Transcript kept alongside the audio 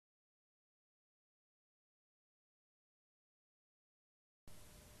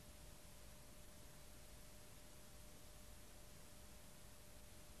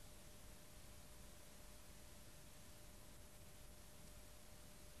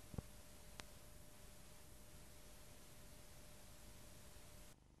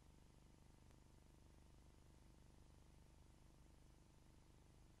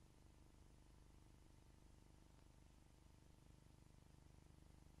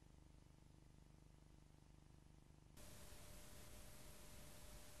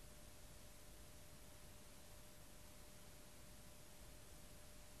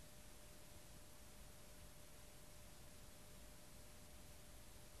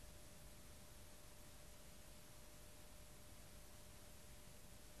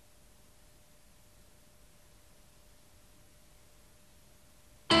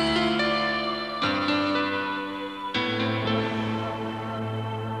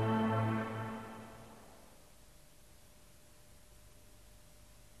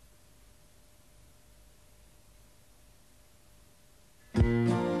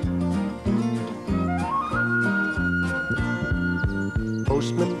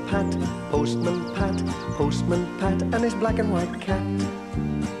Postman Pat, Postman Pat, Postman Pat and his black and white cat.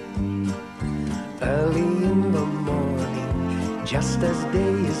 Early in the morning, just as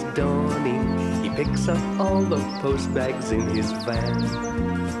day is dawning, he picks up all the post bags in his van.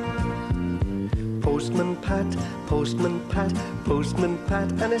 Postman Pat, Postman Pat, Postman Pat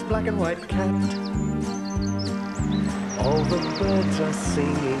and his black and white cat. All the birds are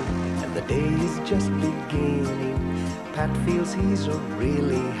singing and the day is just beginning. Pat feels he's a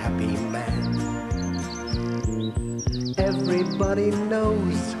really happy man. Everybody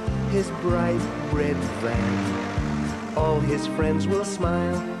knows his bright red van. All his friends will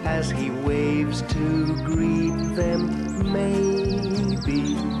smile as he waves to greet them.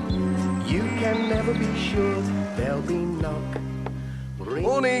 Maybe you can never be sure there'll be knock.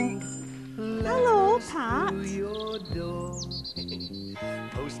 Morning. Hello, Pat.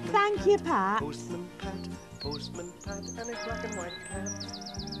 Thank you, Pat. Postman Pat, Postman Pat and his black and white cat.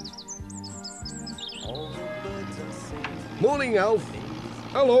 All the birds are singing. Morning, Alf.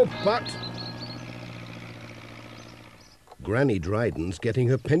 Hello, Pat. Granny Dryden's getting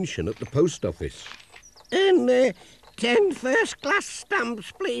her pension at the post office. And 10 first-class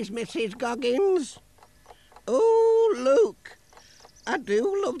stamps, please, Mrs. Goggins. Oh, look. I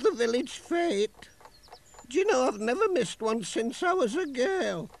do love the village fete. Do you know, I've never missed one since I was a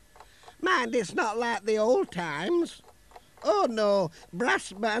girl. Mind, it's not like the old times. Oh, no,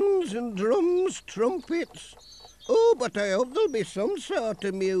 brass bands and drums, trumpets. Oh, but I hope there'll be some sort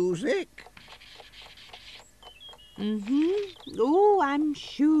of music. Oh, I'm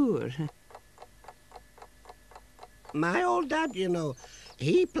sure. My old dad, you know,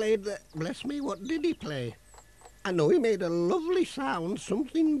 he played the... Bless me, what did he play? I know he made a lovely sound,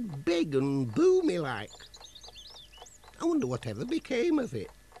 something big and boomy-like. I wonder whatever became of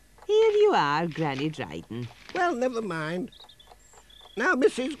it. Here you are, Granny Dryden. Well, never mind. Now,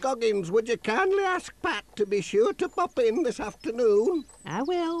 Mrs. Goggins, would you kindly ask Pat to be sure to pop in this afternoon? I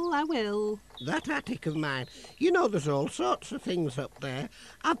will. That attic of mine, you know there's all sorts of things up there.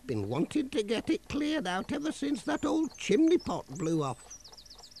 I've been wanting to get it cleared out ever since that old chimney pot blew off.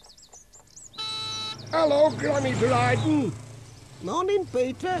 Hello, Granny Dryden. Morning,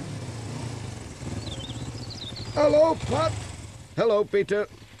 Peter. Hello, Pat. Hello, Peter.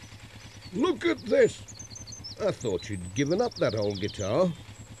 Look at this. I thought you'd given up that old guitar.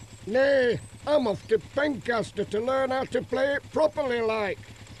 Nay, I'm off to Pencaster to learn how to play it properly like.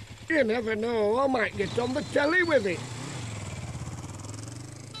 You never know, I might get on the telly with it.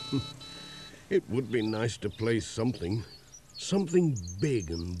 It would be nice to play something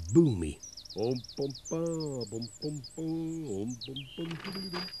big and boomy.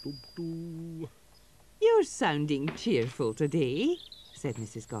 You're sounding cheerful today, said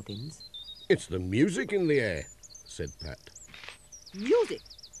Mrs. Goggins. It's the music in the air, said Pat. Music,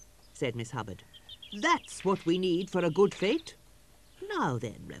 said Miss Hubbard. That's what we need for a good fete. Now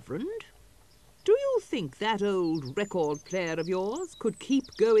then, Reverend, do you think that old record player of yours could keep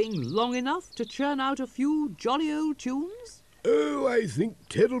going long enough to churn out a few jolly old tunes? Oh, I think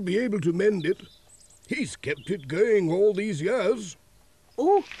Ted'll be able to mend it. He's kept it going all these years.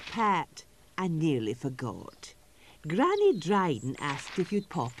 Oh, Pat, I nearly forgot. Granny Dryden asked if you'd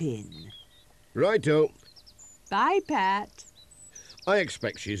pop in. Righto. Bye, Pat. I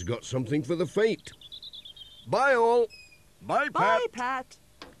expect she's got something for the fete. Bye, all. Bye, Pat. Bye, Pat.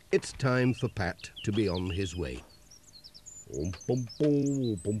 It's time for Pat to be on his way.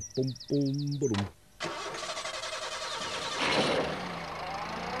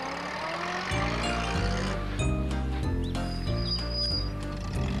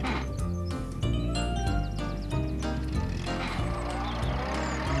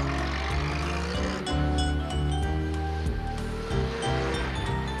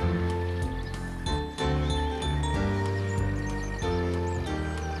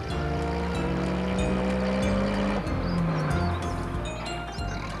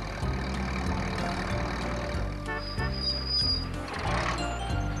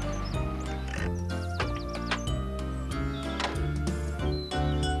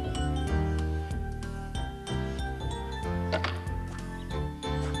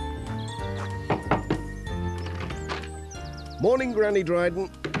 Morning, Granny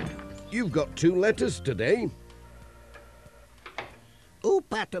Dryden. You've got 2 letters today. Oh,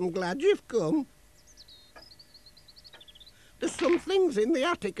 Pat, I'm glad you've come. There's some things in the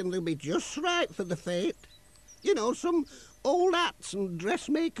attic and they'll be just right for the fete. You know, some old hats and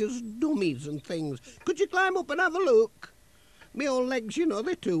dressmakers' dummies and things. Could you climb up and have a look? Me old legs, you know,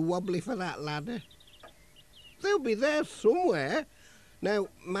 they're too wobbly for that ladder. They'll be there somewhere. Now,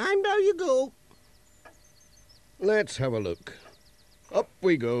 mind how you go. Let's have a look. Up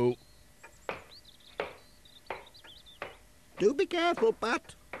we go. Do be careful,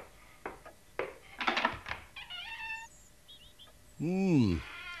 Pat.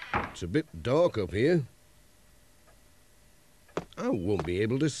 It's a bit dark up here. I won't be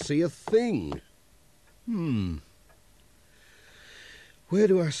able to see a thing. Where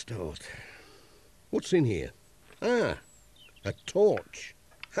do I start? What's in here? Ah, a torch.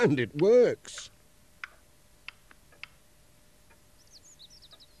 And it works.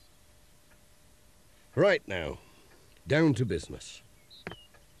 Right now, down to business.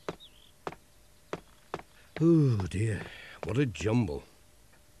 Oh dear, what a jumble.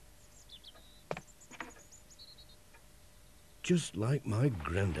 Just like my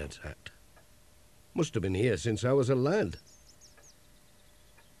granddad's hat. Must have been here since I was a lad.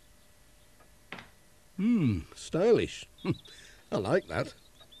 Stylish. I like that.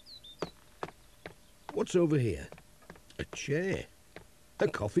 What's over here? A chair. A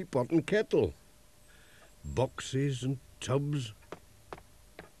coffee pot and kettle. Boxes and tubs.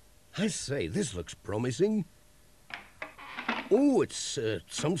 I say, this looks promising. Oh, it's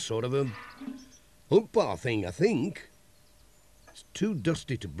some sort of a hump bar thing, I think. It's too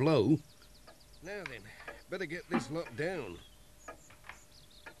dusty to blow. Now then, better get this locked down.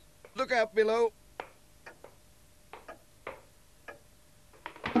 Look out below.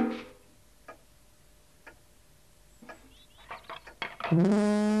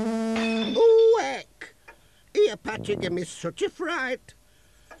 Oh, heck! Here, Pat, you give me such a fright.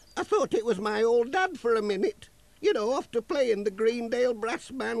 I thought it was my old dad for a minute. You know, off to play in the Greendale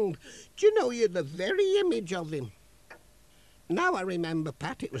Brass Band. Do you know you're the very image of him? Now I remember,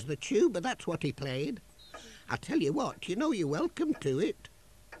 Pat, it was the tuba, that's what he played. I tell you what, you know you're welcome to it.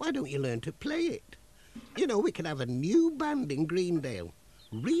 Why don't you learn to play it? You know, we could have a new band in Greendale.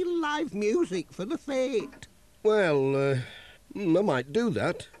 Real live music for the fete. Well, I might do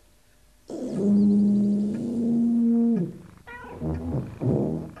that.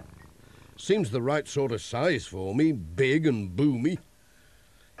 Seems the right sort of size for me, big and boomy.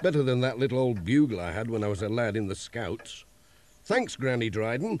 Better than that little old bugle I had when I was a lad in the Scouts. Thanks, Granny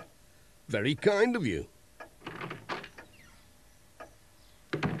Dryden. Very kind of you.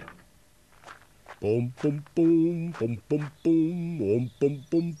 Bum bum bum bum bum bum bum bum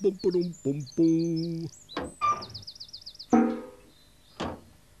bum bum bum bum.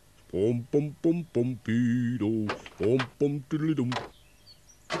 Bum bum bum bum beedo bum bum diddly dum.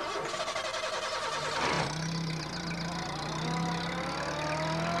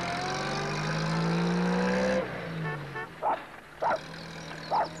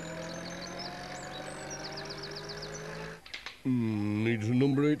 Needs a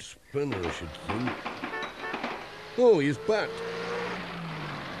number 8 spanner, I should think. Oh, here's Pat.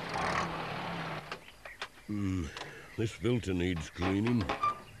 This filter needs cleaning.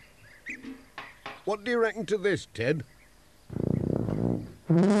 What do you reckon to this, Ted?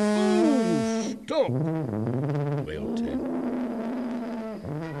 Oh, stop! Well, Ted.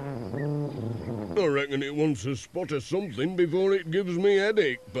 I reckon it wants a spot of something before it gives me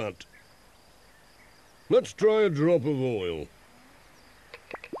headache, Pat. Let's try a drop of oil.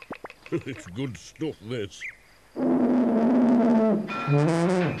 It's good stuff, this.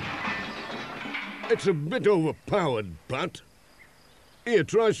 It's a bit overpowered, Pat. Here,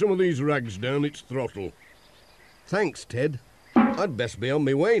 try some of these rags down its throttle. Thanks, Ted. I'd best be on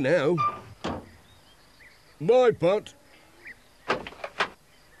my way now. Bye, Pat.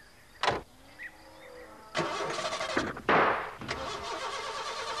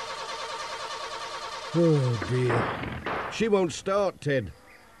 Oh, dear. She won't start, Ted.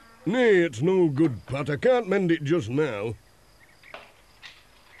 Nay, it's no good, Pat. I can't mend it just now.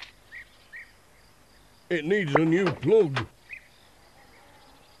 It needs a new plug.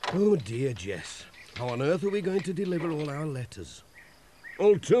 Oh, dear, Jess. How on earth are we going to deliver all our letters?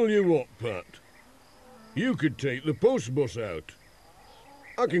 I'll tell you what, Pat. You could take the post bus out.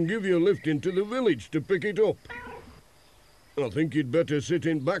 I can give you a lift into the village to pick it up. I think you'd better sit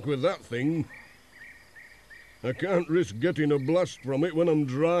in back with that thing. I can't risk getting a blast from it when I'm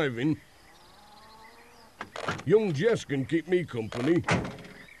driving. Young Jess can keep me company.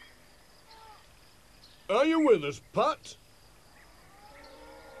 Are you with us, Pat?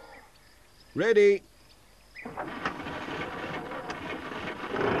 Ready.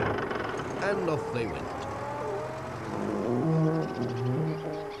 And off they went.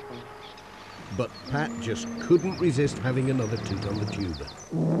 But Pat just couldn't resist having another toot on the tuba.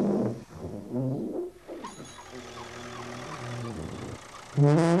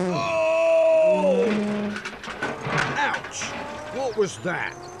 Oh! Ouch! What was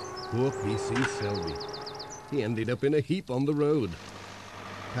that? Poor PC Selby. He ended up in a heap on the road.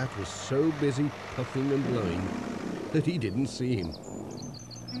 Pat was so busy puffing and blowing that he didn't see him.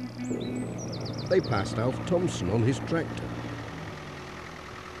 They passed Alf Thompson on his tractor.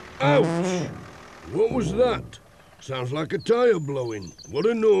 Ouch! What was that? Sounds like a tyre blowing. What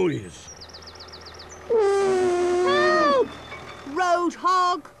a noise. Help! Road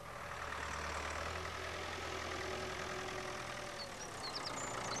hog!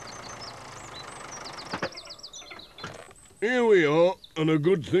 Here we are, and a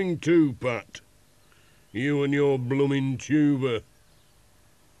good thing too, Pat. You and your bloomin' Tuba.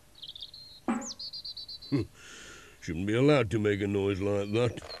 Shouldn't be allowed to make a noise like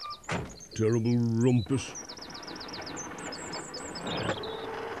that. Terrible rumpus.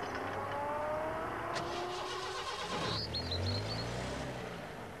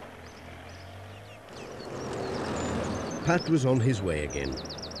 Pat was on his way again.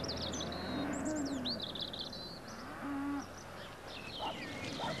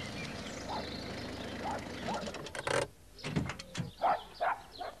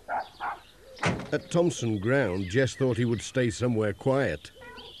 At Thompson Ground, Jess thought he would stay somewhere quiet.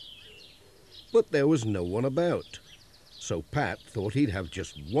 But there was no one about. So Pat thought he'd have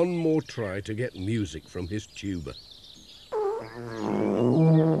just one more try to get music from his tuba. What's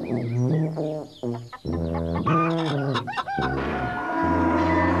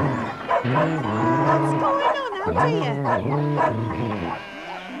going on out here?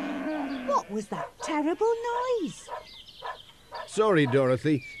 What was that terrible noise? Sorry,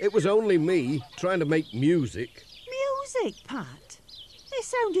 Dorothy. It was only me trying to make music. Music, Pat? It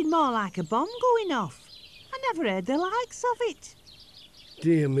sounded more like a bomb going off. I never heard the likes of it.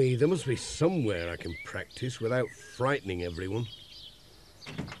 Dear me, there must be somewhere I can practice without frightening everyone.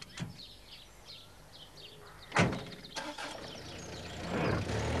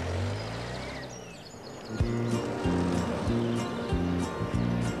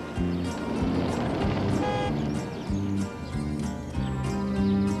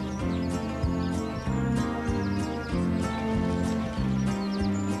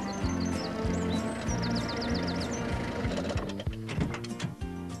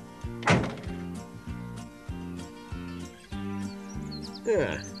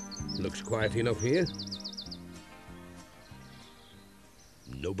 Looks quiet enough here.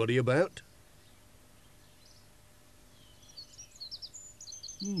 Nobody about.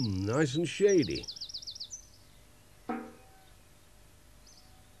 Nice and shady.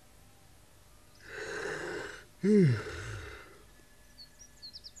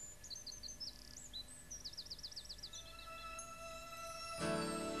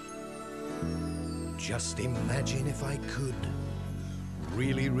 Just imagine if I could,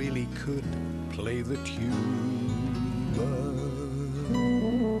 really, really could, play the tuba.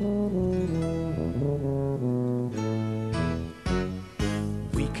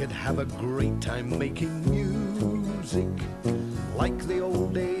 We could have a great time making music, like the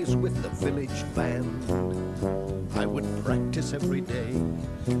old days with the village band. I would practice every day,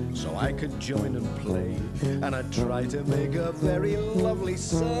 so I could join and play, and I'd try to make a very lovely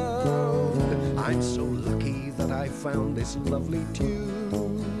sound. I'm so lucky that I found this lovely tuba.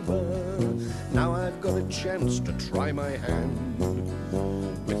 Now I've got a chance to try my hand.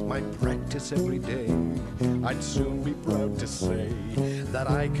 With my practice every day, I'd soon be proud to say that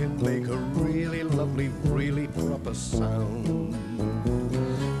I can make a really lovely, really proper sound.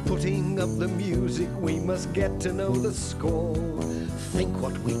 Putting up the music, we must get to know the score. Think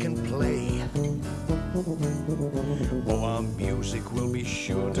what we can play. Oh, our music will be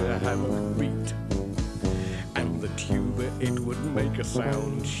sure to have a beat. And the tuba, it would make a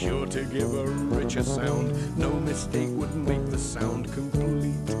sound, sure to give a richer sound. No mistake would make the sound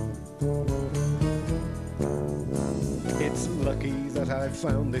complete. It's lucky that I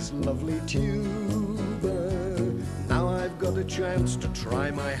found this lovely tuba. Now I've got a chance to try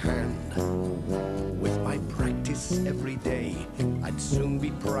my hand. With my practice every day, I'd soon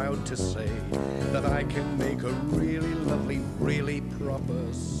be proud to say that I can make a really lovely, really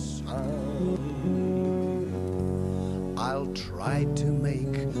proper sound. I'll try to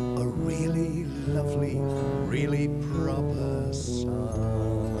make a really lovely, really proper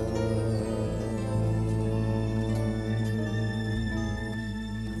sound.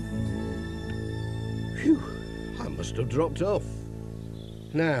 Phew, I must have dropped off.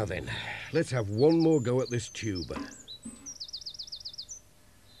 Now then, let's have one more go at this tuba.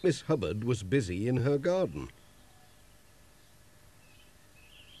 Miss Hubbard was busy in her garden.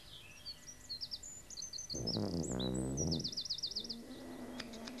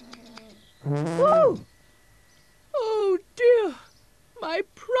 Oh! Oh dear! My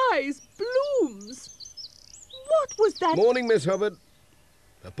prize blooms! What was that? Morning, Miss Hubbard.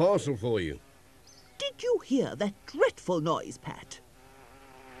 A parcel for you. Did you hear that dreadful noise, Pat?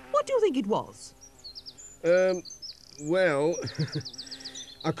 What do you think it was? Well,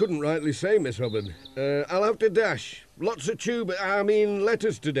 I couldn't rightly say, Miss Hubbard. I'll have to dash. Lots of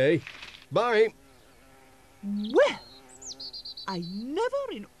letters today. Bye. Well, I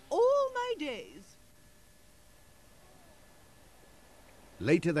never in all my days.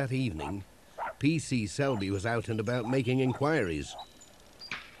 Later that evening, P.C. Selby was out and about making inquiries.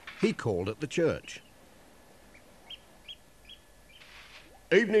 He called at the church.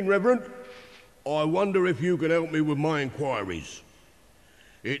 Evening, Reverend. I wonder if you can help me with my inquiries.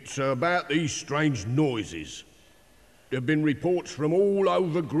 It's about these strange noises. There have been reports from all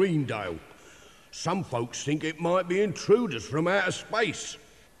over Greendale. Some folks think it might be intruders from outer space.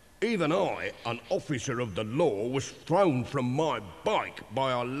 Even I, an officer of the law, was thrown from my bike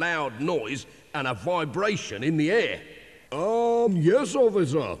by a loud noise and a vibration in the air. Yes,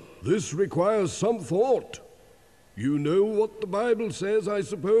 officer. This requires some thought. You know what the Bible says, I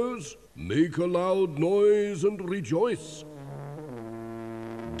suppose? Make a loud noise and rejoice.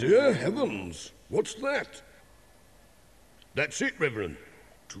 Dear heavens, what's that? That's it, Reverend.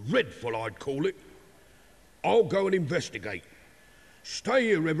 Dreadful, I'd call it. I'll go and investigate. Stay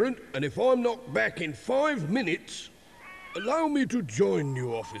here, Reverend, and if I'm not back in 5 minutes... Allow me to join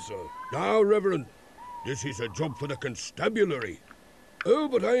you, officer. No, Reverend. This is a job for the constabulary. Oh,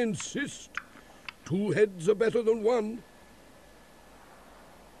 but I insist. 2 heads are better than 1.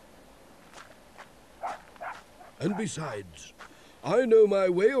 And besides, I know my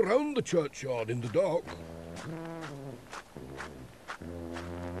way around the churchyard in the dark.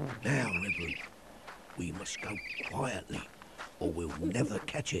 Now, Reverend, we must go quietly, or we'll never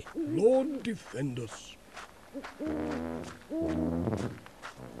catch it. Lord defend us.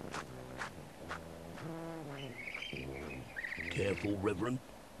 Careful, Reverend.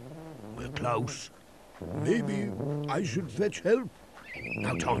 We're close. Maybe I should fetch help.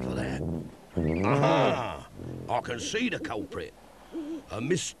 No time for that. Aha! I can see the culprit. A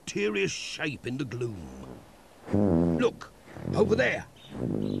mysterious shape in the gloom. Look, over there.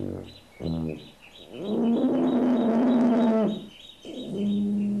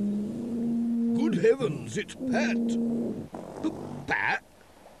 Good heavens, it's Pat. Pat?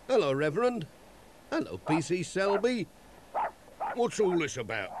 Hello, Reverend. Hello, P.C. Selby. What's all this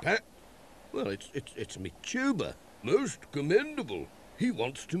about, Pat? Well, it's me Tuba. Most commendable. He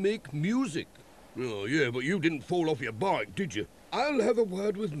wants to make music. Oh, yeah, but you didn't fall off your bike, did you? I'll have a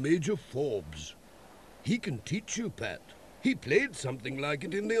word with Major Forbes. He can teach you, Pat. He played something like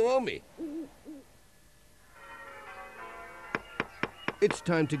it in the army. It's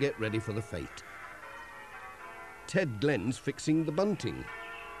time to get ready for the fete. Ted Glenn's fixing the bunting.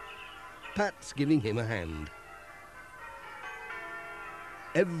 Pat's giving him a hand.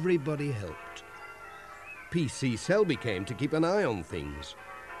 Everybody helped. P.C. Selby came to keep an eye on things.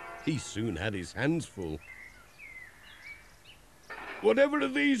 He soon had his hands full. Whatever are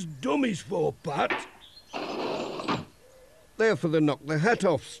these dummies for, Pat? They're for the Knock the Hat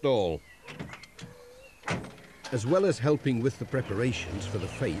Off stall. As well as helping with the preparations for the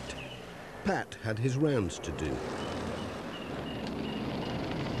fete, Pat had his rounds to do.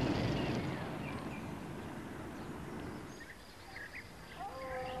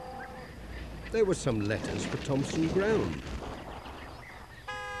 There were some letters for Thompson Ground.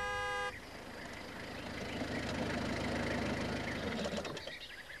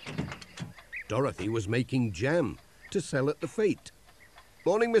 Dorothy was making jam to sell at the fete.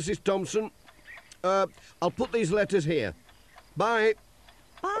 Morning, Mrs. Thompson. I'll put these letters here. Bye.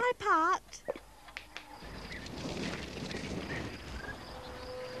 Bye, Pat.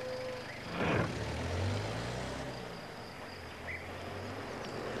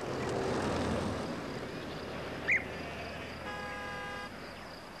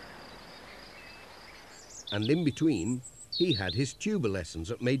 And in between, he had his tuba lessons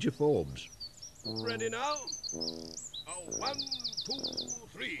at Major Forbes. Ready now? Oh, 1, 2,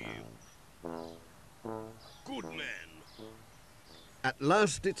 3. Good man. At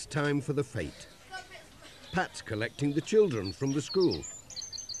last it's time for the fete. Pat's collecting the children from the school,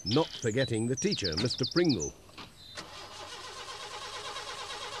 not forgetting the teacher, Mr. Pringle.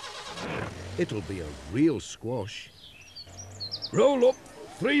 It'll be a real squash. Roll up.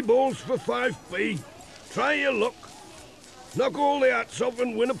 3 balls for 5p. Try your luck. Knock all the hats off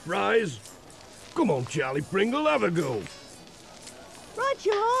and win a prize. Come on, Charlie Pringle, have a go. Right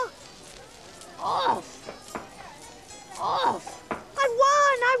you are. Off. Off.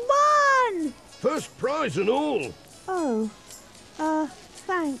 I won! First prize and all. Oh,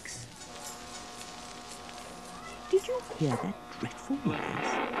 thanks. Did you hear that dreadful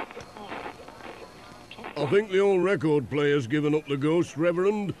noise? I think the old record player's given up the ghost,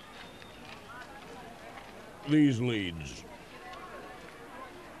 Reverend. These leads.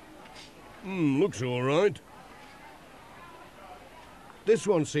 Looks all right. This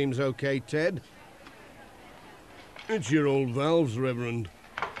one seems okay, Ted. It's your old valves, Reverend.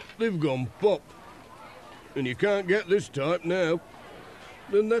 They've gone pop. And you can't get this type now.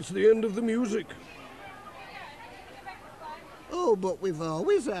 Then that's the end of the music. Oh, but we've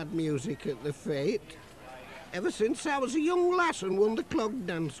always had music at the Fete. Ever since I was a young lass and won the clog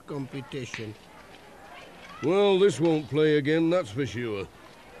dance competition. Well, this won't play again, that's for sure.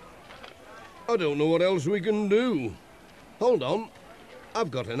 I don't know what else we can do. Hold on.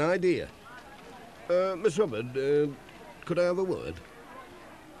 I've got an idea. Miss Hubbard, could I have a word?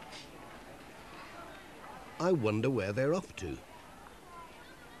 I wonder where they're off to.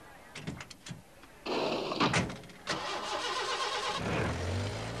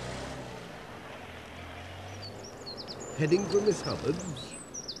 Heading for Miss Hubbard's?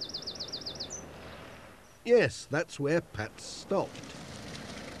 Yes, that's where Pat stopped.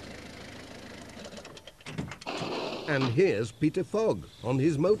 And here's Peter Fogg on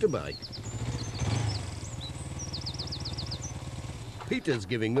his motorbike. Peter's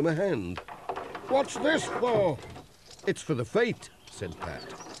giving them a hand. What's this for? It's for the Fete, said Pat.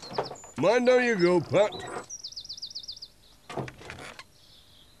 Mind how you go, Pat.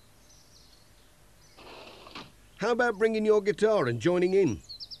 How about bringing your guitar and joining in?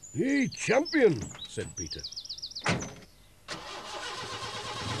 Hey, champion, said Peter.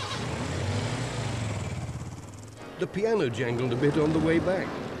 The piano jangled a bit on the way back.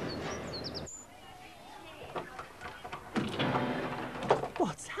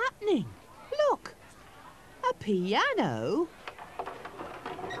 What's happening? Look, a piano?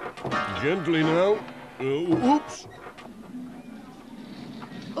 Gently now. Oops.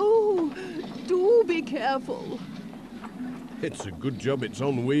 Oh, do be careful. It's a good job it's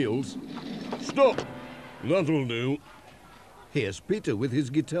on wheels. Stop. That'll do. Here's Peter with his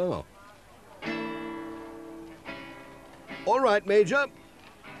guitar. All right, Major.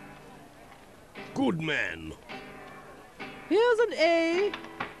 Good man. Here's an A.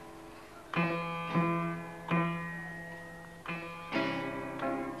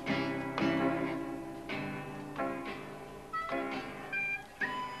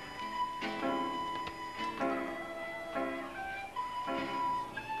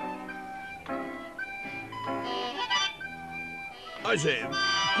 I say,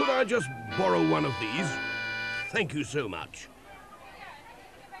 could I just borrow one of these? Thank you so much.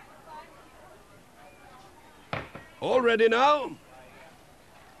 All ready now?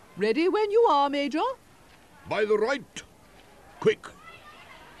 Ready when you are, Major. By the right. Quick.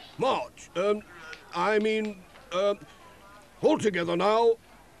 March. Hold together now.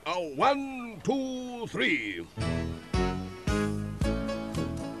 1, 2, 3.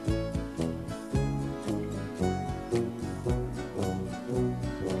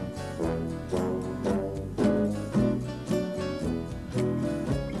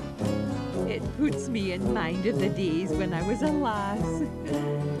 Puts me in mind of the days when I was a lass.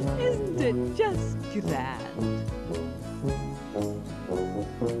 Isn't it just grand?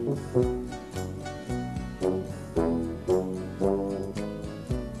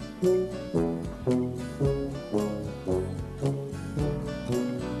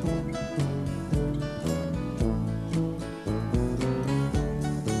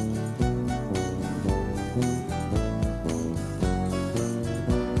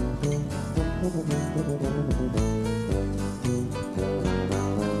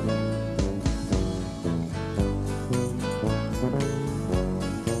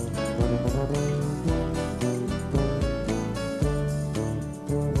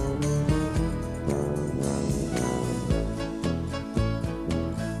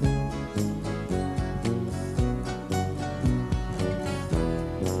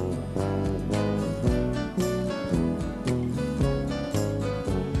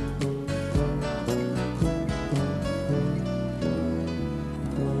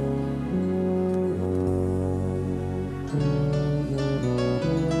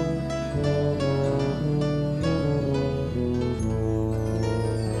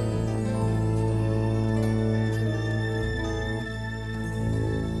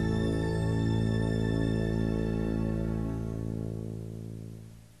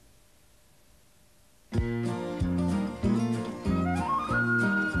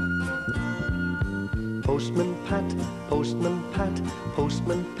 Postman Pat, Postman Pat,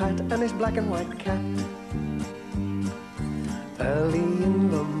 Postman Pat and his black and white cat. Early in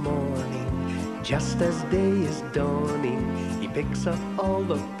the morning, Just as day is dawning, he picks up all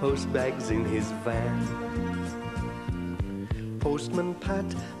the post bags in his van. Postman Pat,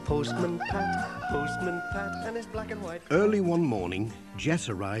 Postman Pat, Postman Pat, and his black and white... Early one morning, Jess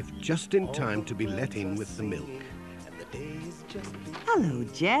arrived just in time to be let in with the milk. Hello,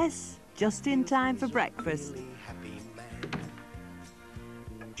 Jess. Just in time for breakfast.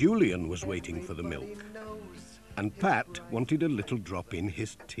 Julian was waiting for the milk, and Pat wanted a little drop in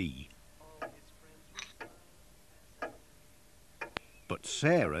his tea. But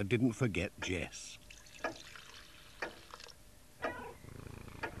Sarah didn't forget Jess.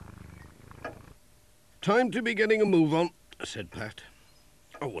 Time to be getting a move on, said Pat.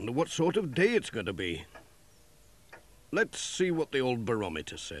 I wonder what sort of day it's going to be. Let's see what the old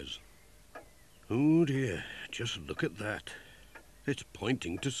barometer says. Oh dear, just look at that. It's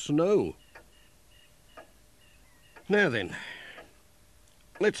pointing to snow. Now then,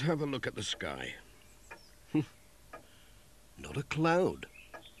 let's have a look at the sky. Not a cloud.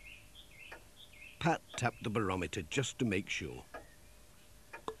 Pat tapped the barometer just to make sure.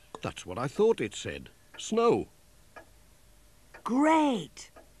 That's what I thought it said. Snow.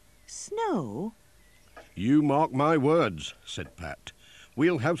 Great! Snow? You mark my words, said Pat.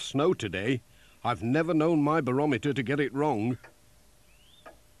 We'll have snow today. I've never known my barometer to get it wrong.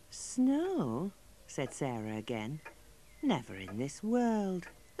 Snow? Said Sarah again. Never in this world.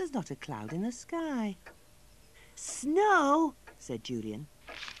 There's not a cloud in the sky. Snow? Said Julian.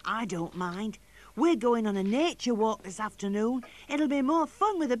 I don't mind. We're going on a nature walk this afternoon. It'll be more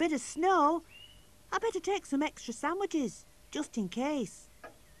fun with a bit of snow. I better take some extra sandwiches, just in case.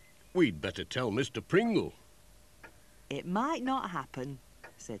 We'd better tell Mr. Pringle. It might not happen,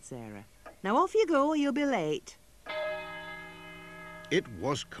 said Sarah. Now off you go or you'll be late. It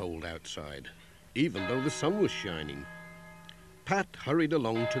was cold outside, even though the sun was shining. Pat hurried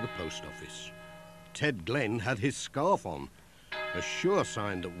along to the post office. Ted Glenn had his scarf on, a sure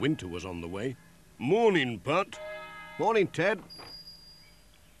sign that winter was on the way. Morning, Pat. Morning, Ted.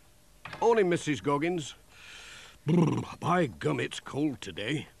 Morning, Mrs. Goggins. Brr, by gum, it's cold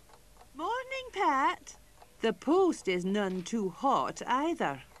today. Morning, Pat. The post is none too hot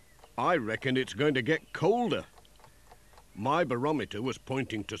either. I reckon it's going to get colder. My barometer was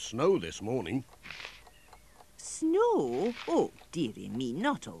pointing to snow this morning. Snow? Oh, dearie me,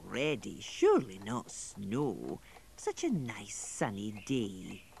 not already. Surely not snow. Such a nice sunny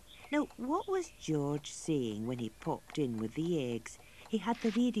day. Now, what was George saying when he popped in with the eggs? He had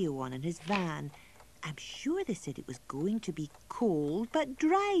the radio on in his van. I'm sure they said it was going to be cold but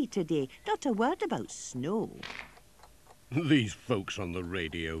dry today. Not a word about snow. These folks on the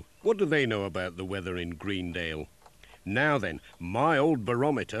radio, what do they know about the weather in Greendale? Now then, my old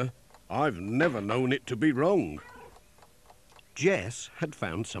barometer, I've never known it to be wrong. Jess had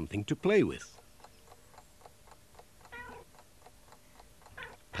found something to play with.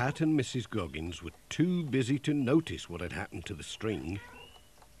 Pat and Mrs. Goggins were too busy to notice what had happened to the string.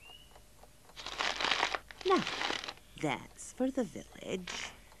 Now, that's for the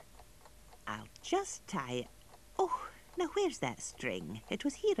village. I'll just tie it. Oh, now where's that string? It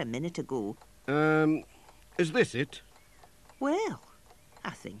was here a minute ago. Is this it? Well,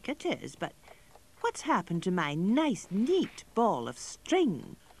 I think it is, but what's happened to my nice, neat ball of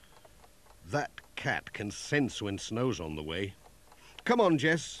string? That cat can sense when snow's on the way. Come on,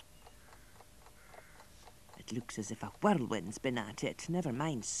 Jess. It looks as if a whirlwind's been at it. Never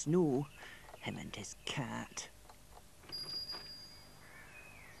mind snow. Him and his cat.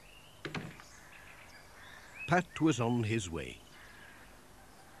 Pat was on his way.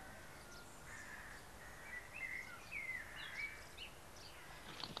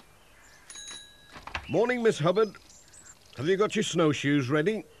 Morning, Miss Hubbard. Have you got your snowshoes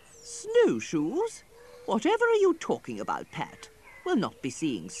ready? Snowshoes? Whatever are you talking about, Pat? We'll not be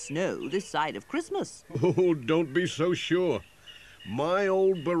seeing snow this side of Christmas. Oh, don't be so sure. My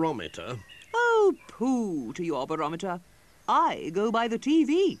old barometer... Oh, pooh to your barometer. I go by the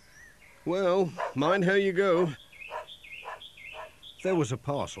TV. Well, mind how you go. There was a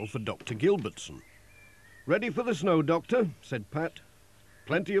parcel for Dr. Gilbertson. Ready for the snow, Doctor, said Pat.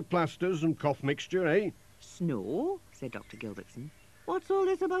 Plenty of plasters and cough mixture, eh? Snow? Said Dr. Gilbertson. What's all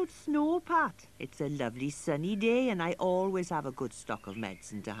this about snow, Pat? It's a lovely sunny day and I always have a good stock of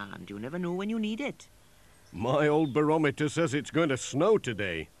medicine to hand. You never know when you need it. My old barometer says it's going to snow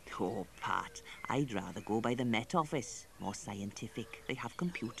today. Oh, Pat, I'd rather go by the Met Office. More scientific. They have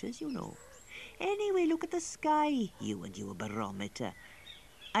computers, you know. Anyway, look at the sky, you and your barometer.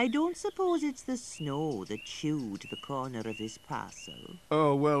 I don't suppose it's the snow that chewed the corner of this parcel.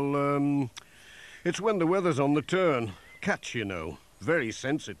 Oh, well, it's when the weather's on the turn. Cats, you know, very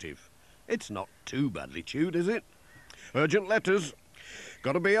sensitive. It's not too badly chewed, is it? Urgent letters.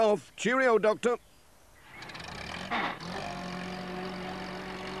 Gotta be off. Cheerio, Doctor.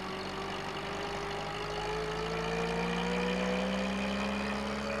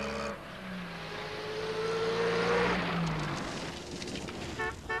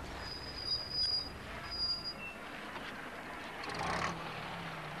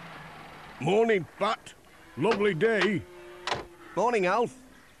 Morning, Pat. Lovely day. Morning, Alf.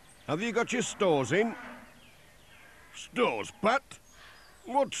 Have you got your stores in? Stores, Pat?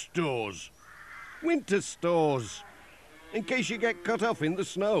 What stores? Winter stores. In case you get cut off in the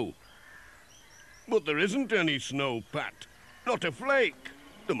snow. But there isn't any snow, Pat. Not a flake.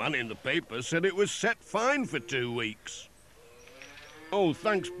 The man in the paper said it was set fine for 2 weeks. Oh,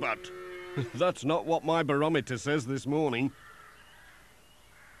 thanks, Pat. That's not what my barometer says this morning.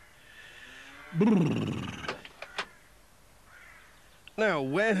 Now,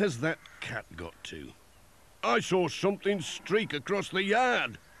 where has that cat got to? I saw something streak across the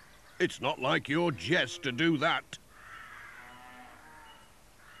yard. It's not like your Jess to do that.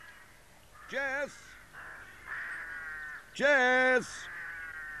 Jess! Jess!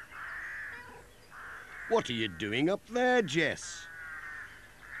 What are you doing up there, Jess?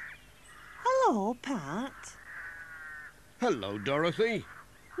 Hello, Pat. Hello, Dorothy.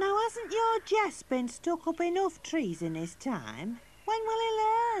 Now, hasn't your Jess been stuck up enough trees in his time? When will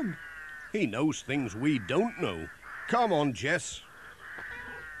he learn? He knows things we don't know. Come on, Jess.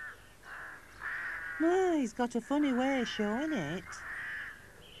 Well, he's got a funny way of showing it.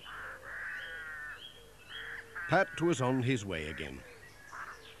 Pat was on his way again.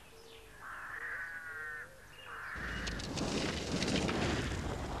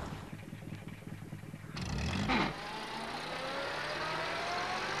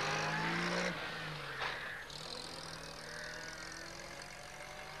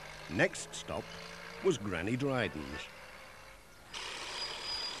 Next stop was Granny Dryden's.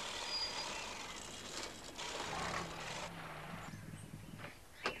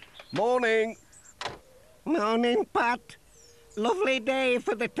 Morning. Morning, Pat. Lovely day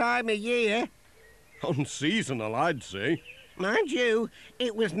for the time of year. Unseasonal, I'd say. Mind you,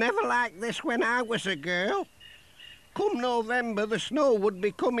 it was never like this when I was a girl. Come November, the snow would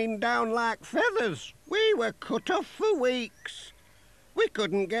be coming down like feathers. We were cut off for weeks. We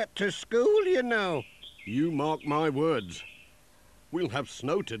couldn't get to school, you know. You mark my words. We'll have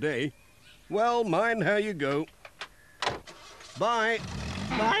snow today. Well, mind how you go. Bye.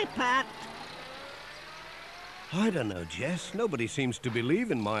 Bye, Pat. I don't know, Jess. Nobody seems to believe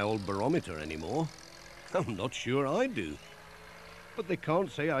in my old barometer anymore. I'm not sure I do. But they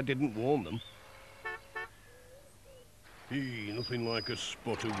can't say I didn't warn them. Nothing like a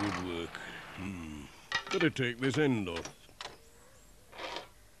spot of woodwork. Better take this end off.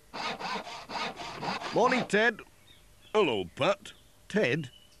 Morning, Ted. Hello, Pat. Ted,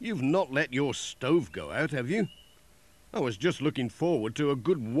 you've not let your stove go out, have you? I was just looking forward to a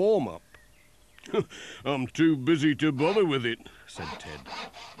good warm-up. I'm too busy to bother with it, said Ted.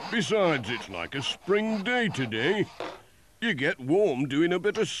 Besides, it's like a spring day today. You get warm doing a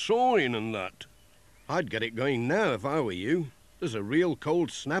bit of sawing and that. I'd get it going now if I were you. There's a real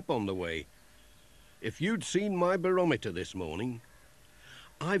cold snap on the way. If you'd seen my barometer this morning,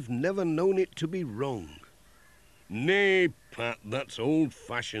 I've never known it to be wrong. Nay, Pat, that's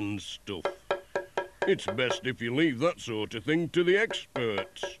old-fashioned stuff. It's best if you leave that sort of thing to the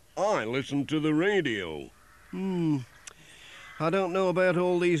experts. I listen to the radio. I don't know about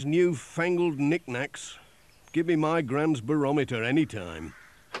all these new-fangled knickknacks. Give me my Grand's barometer any time.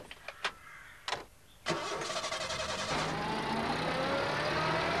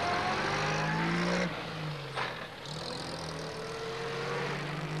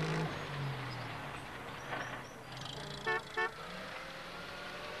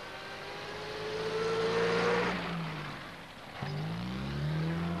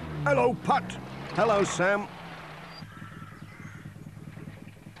 Hello, Pat. Hello, Sam.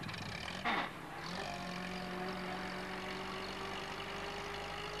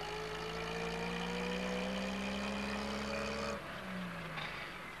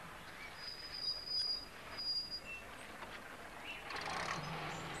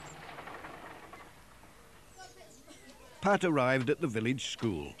 Pat arrived at the village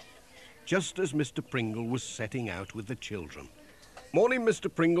school, just as Mr. Pringle was setting out with the children. Morning,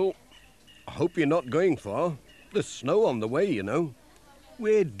 Mr. Pringle. I hope you're not going far. There's snow on the way, you know.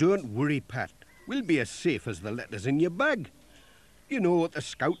 Well, don't worry, Pat. We'll be as safe as the letters in your bag. You know what the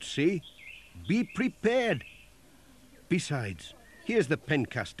scouts say. Be prepared. Besides, here's the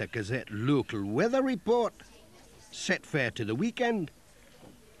Pencaster Gazette local weather report. Set fair to the weekend.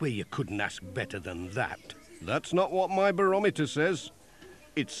 Well, you couldn't ask better than that. That's not what my barometer says.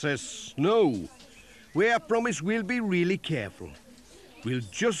 It says snow. We promise we'll be really careful. We'll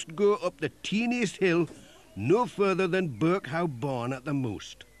just go up the teeniest hill, no further than Birkhow Barn at the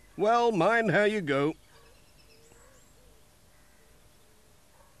most. Well, mind how you go.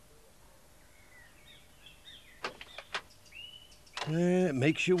 It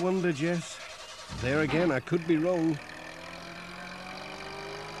makes you wonder, Jess. There again, I could be wrong.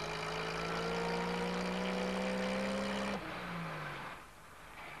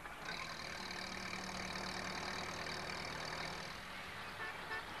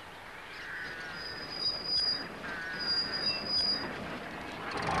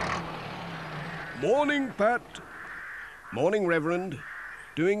 Morning, Pat. Morning, Reverend.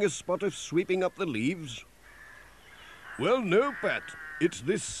 Doing a spot of sweeping up the leaves? Well, no, Pat. It's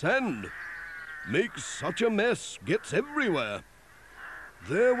this sand. Makes such a mess. Gets everywhere.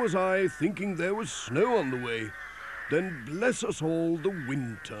 There was I thinking there was snow on the way. Then, bless us all, the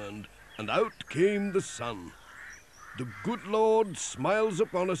wind turned, and out came the sun. The good Lord smiles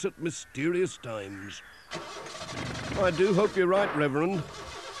upon us at mysterious times. I do hope you're right, Reverend.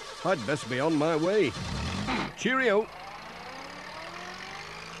 I'd best be on my way. Cheerio.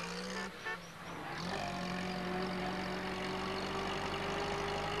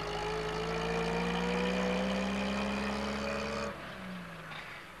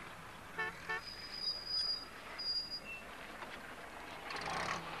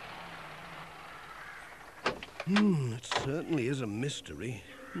 It certainly is a mystery.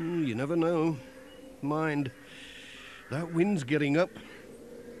 You never know. Mind, that wind's getting up.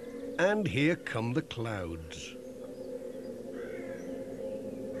 And here come the clouds.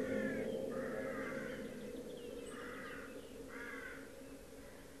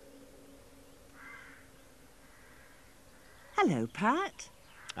 Hello, Pat.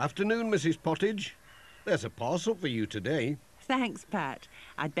 Afternoon, Mrs. Pottage. There's a parcel for you today. Thanks, Pat.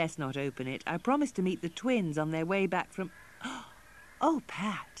 I'd best not open it. I promised to meet the twins on their way back from... Oh,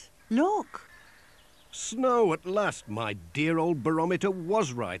 Pat, look. Snow at last. My dear old barometer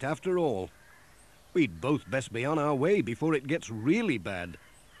was right after all. We'd both best be on our way before it gets really bad.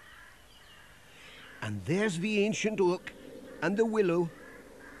 And there's the ancient oak and the willow.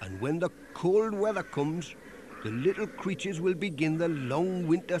 And when the cold weather comes, the little creatures will begin the long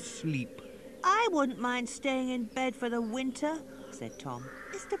winter sleep. I wouldn't mind staying in bed for the winter, said Tom.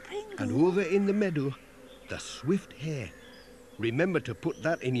 Mr. Pringle. And over in the meadow, the swift hare. Remember to put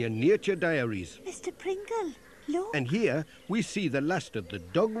that in your nature diaries. Mr. Pringle, look. And here we see the last of the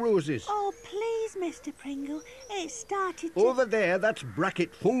dog roses. Oh, please, Mr. Pringle. It started to... Over there, that's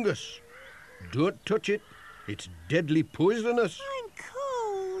bracket fungus. Don't touch it. It's deadly poisonous. I'm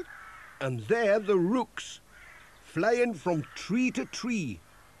cold. And there the rooks, flying from tree to tree,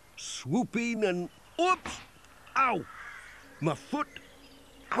 swooping and... Oops! Ow! My foot!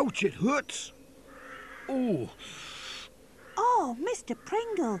 Ouch, it hurts! Oh! Oh, Mr.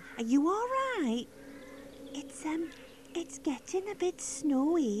 Pringle, are you all right? It's getting a bit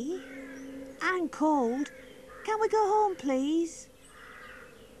snowy and cold. Can we go home, please?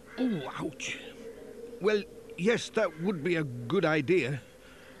 Oh, ouch. Well, yes, that would be a good idea.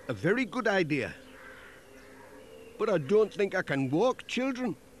 A very good idea. But I don't think I can walk,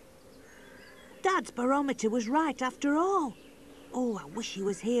 children. Dad's barometer was right after all. Oh, I wish he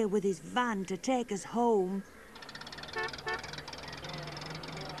was here with his van to take us home.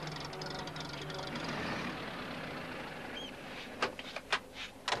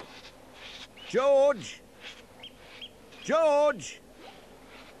 George! George!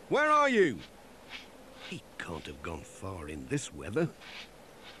 Where are you? He can't have gone far in this weather.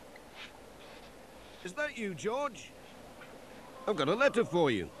 Is that you, George? I've got a letter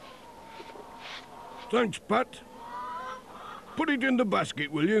for you. Thanks, Pat. Put it in the basket,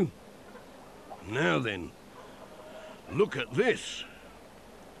 will you? Now then, look at this.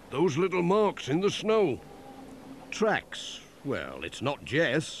 Those little marks in the snow. Tracks. Well, it's not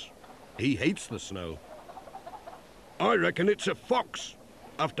Jess. He hates the snow. I reckon it's a fox,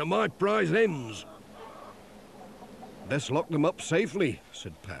 after my prize hens. Best lock them up safely,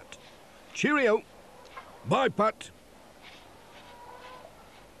 said Pat. Cheerio. Bye, Pat.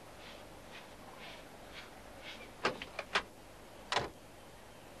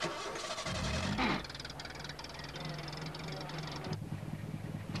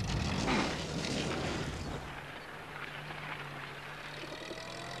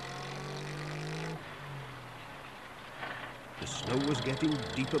 The snow was getting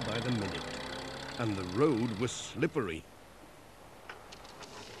deeper by the minute, and the road was slippery.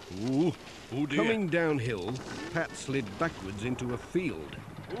 Ooh, oh dear. Coming downhill, Pat slid backwards into a field.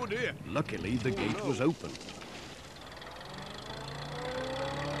 Oh dear. Luckily, the gate was open.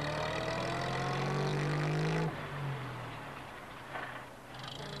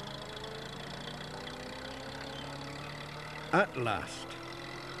 At last,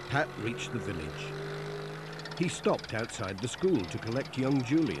 Pat reached the village. He stopped outside the school to collect young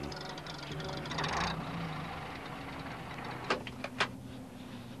Julian.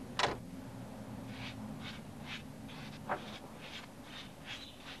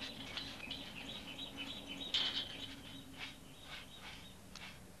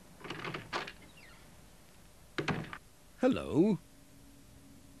 Hello.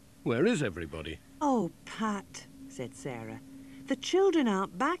 Where is everybody? Oh, Pat, said Sarah. The children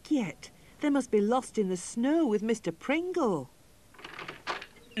aren't back yet. They must be lost in the snow with Mr. Pringle.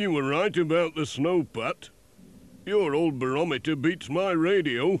 You were right about the snow, Pat. Your old barometer beats my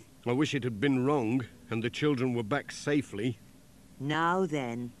radio. I wish it had been wrong and the children were back safely. Now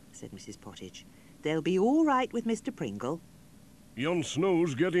then, said Mrs. Pottage, they'll be all right with Mr. Pringle. Yon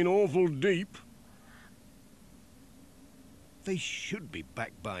snow's getting awful deep. They should be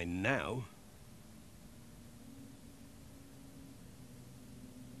back by now.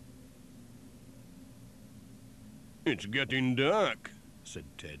 It's getting dark, said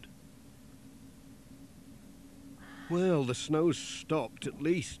Ted. Well, the snow's stopped at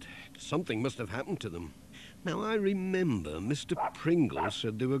least. Something must have happened to them. Now, I remember Mr. Pringle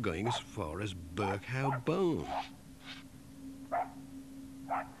said they were going as far as Birkhow Barn.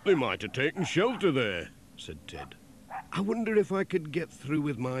 They might have taken shelter there, said Ted. I wonder if I could get through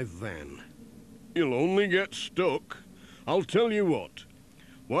with my van. You'll only get stuck. I'll tell you what.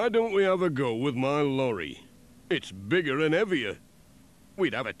 Why don't we have a go with my lorry? It's bigger and heavier.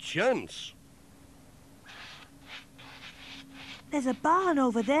 We'd have a chance. There's a barn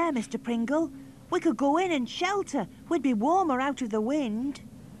over there, Mr. Pringle. We could go in and shelter. We'd be warmer out of the wind.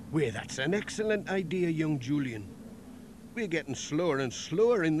 Well, that's an excellent idea, young Julian. We're getting slower and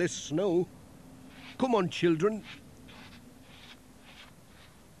slower in this snow. Come on, children.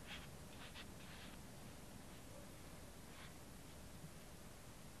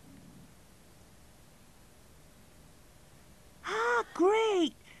 Ah,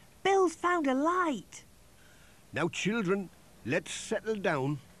 great! Bill's found a light. Now, children, let's settle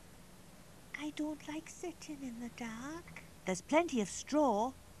down. I don't like sitting in the dark. There's plenty of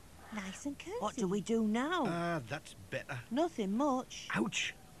straw. Nice and cozy. What do we do now? Ah, that's better. Nothing much.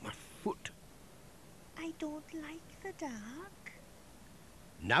 Ouch, my foot. I don't like the dark.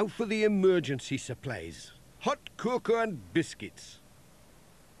 Now for the emergency supplies. Hot cocoa and biscuits.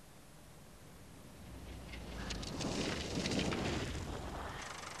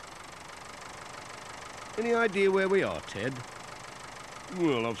 Any idea where we are, Ted?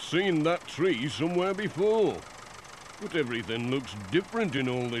 Well, I've seen that tree somewhere before. But everything looks different in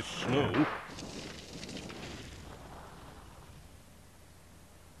all this snow.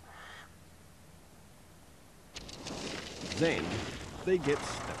 Then they get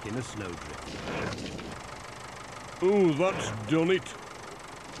stuck in a snowdrift. Oh, that's done it.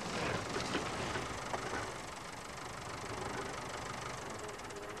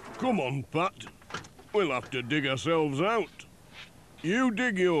 Come on, Pat. We'll have to dig ourselves out. You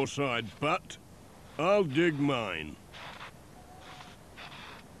dig your side, Pat. I'll dig mine.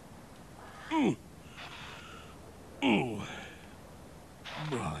 Oh,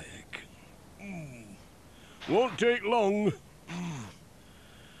 Brike. Won't take long.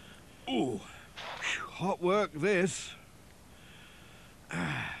 Oh, hot work, this.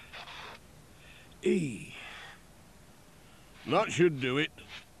 That should do it.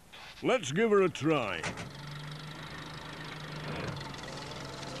 Let's give her a try.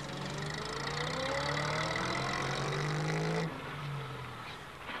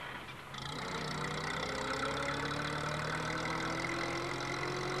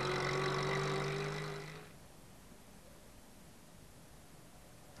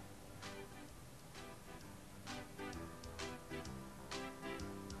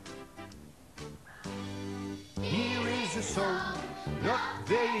 Here is a song, not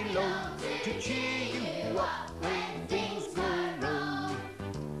very long, to cheer you up when things go wrong.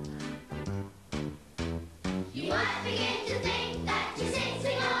 You might begin to think that you're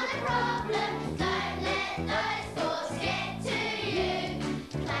sitting on a problem. Don't let those thoughts get to you.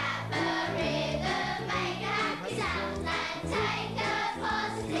 Clap a rhythm, make a happy sound, and take a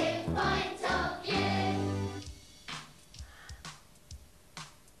positive point of view.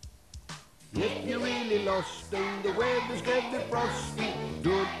 If you're really lost and the weather's getting frosty,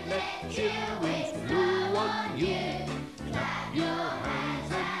 don't let children blow on you. Clap your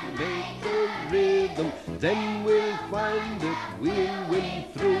hands and make a rhythm, then we'll find that we'll win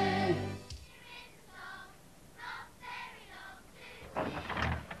through.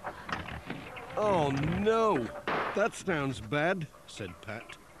 Oh, no. That sounds bad, said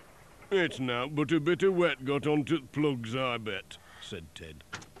Pat. It's not but a bit of wet got onto the plugs, I bet, said Ted.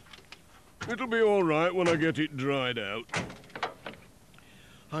 It'll be all right when I get it dried out.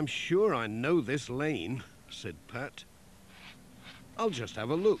 I'm sure I know this lane, said Pat. I'll just have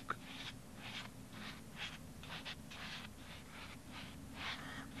a look.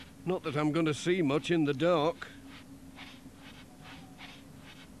 Not that I'm going to see much in the dark.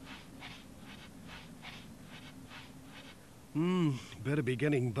 Better be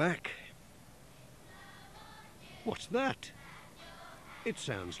getting back. What's that? It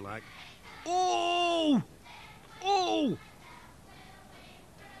sounds like... Oh! Oh!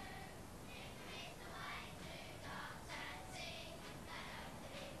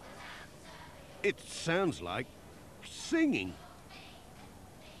 It sounds like singing.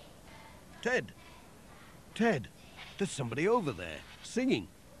 Ted! Ted! There's somebody over there, singing.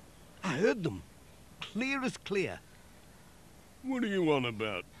 I heard them. Clear as clear. What are you on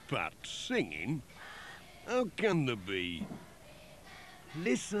about, Pat? Singing? How can there be?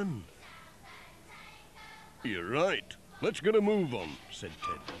 Listen. You're right. Let's get a move on, said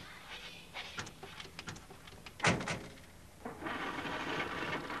Ted.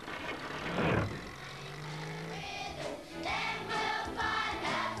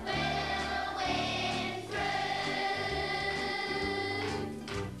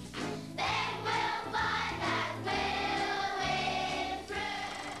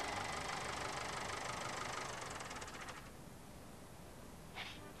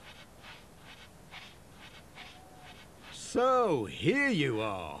 So, here you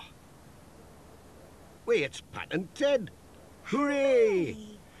are. Wait, it's Pat and Ted. Hooray!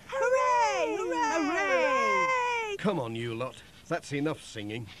 Hooray! Hooray! Hooray! Come on, you lot. That's enough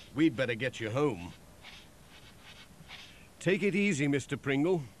singing. We'd better get you home. Take it easy, Mr.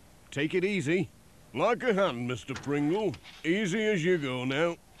 Pringle. Take it easy. Like a hand, Mr. Pringle. Easy as you go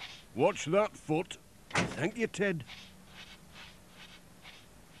now. Watch that foot. Thank you, Ted.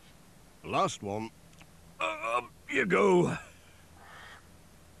 Last one. Up you go.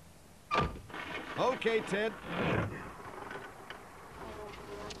 Okay, Ted.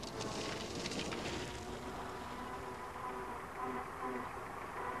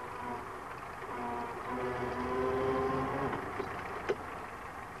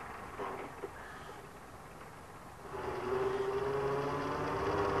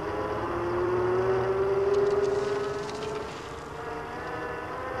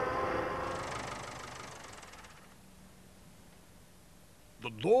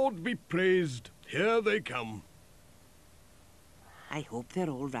 The Lord be praised. Here they come. I hope they're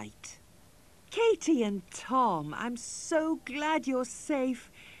all right. Katie and Tom, I'm so glad you're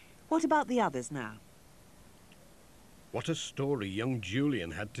safe. What about the others now? What a story young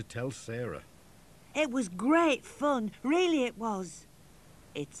Julian had to tell Sarah. It was great fun. Really it was.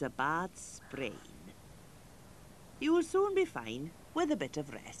 It's a bad sprain. You will soon be fine with a bit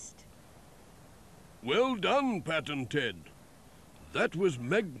of rest. Well done, Pat and Ted. That was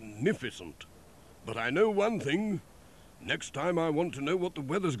magnificent. But I know one thing. Next time I want to know what the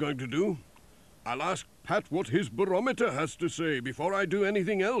weather's going to do, I'll ask Pat what his barometer has to say before I do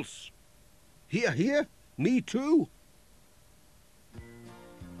anything else. Hear, hear? Me too.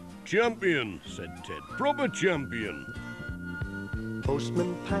 Champion, said Ted. Proper champion.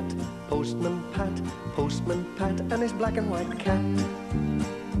 Postman Pat, Postman Pat, Postman Pat and his black and white cat.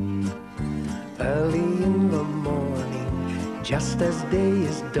 Early in the morning, just as day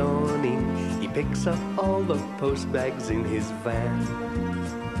is dawning, he picks up all the post bags in his van.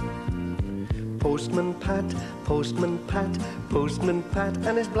 Postman Pat, Postman Pat, Postman Pat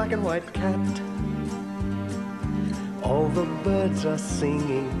and his black and white cat. All the birds are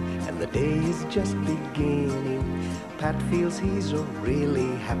singing and the day is just beginning. Pat feels he's a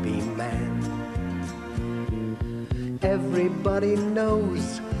really happy man. Everybody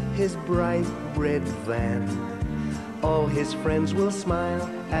knows his bright red van. All his friends will smile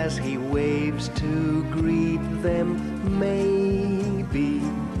as he waves to greet them. Maybe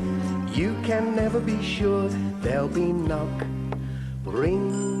you can never be sure there'll be knock,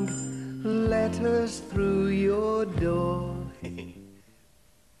 ring, letters through your door.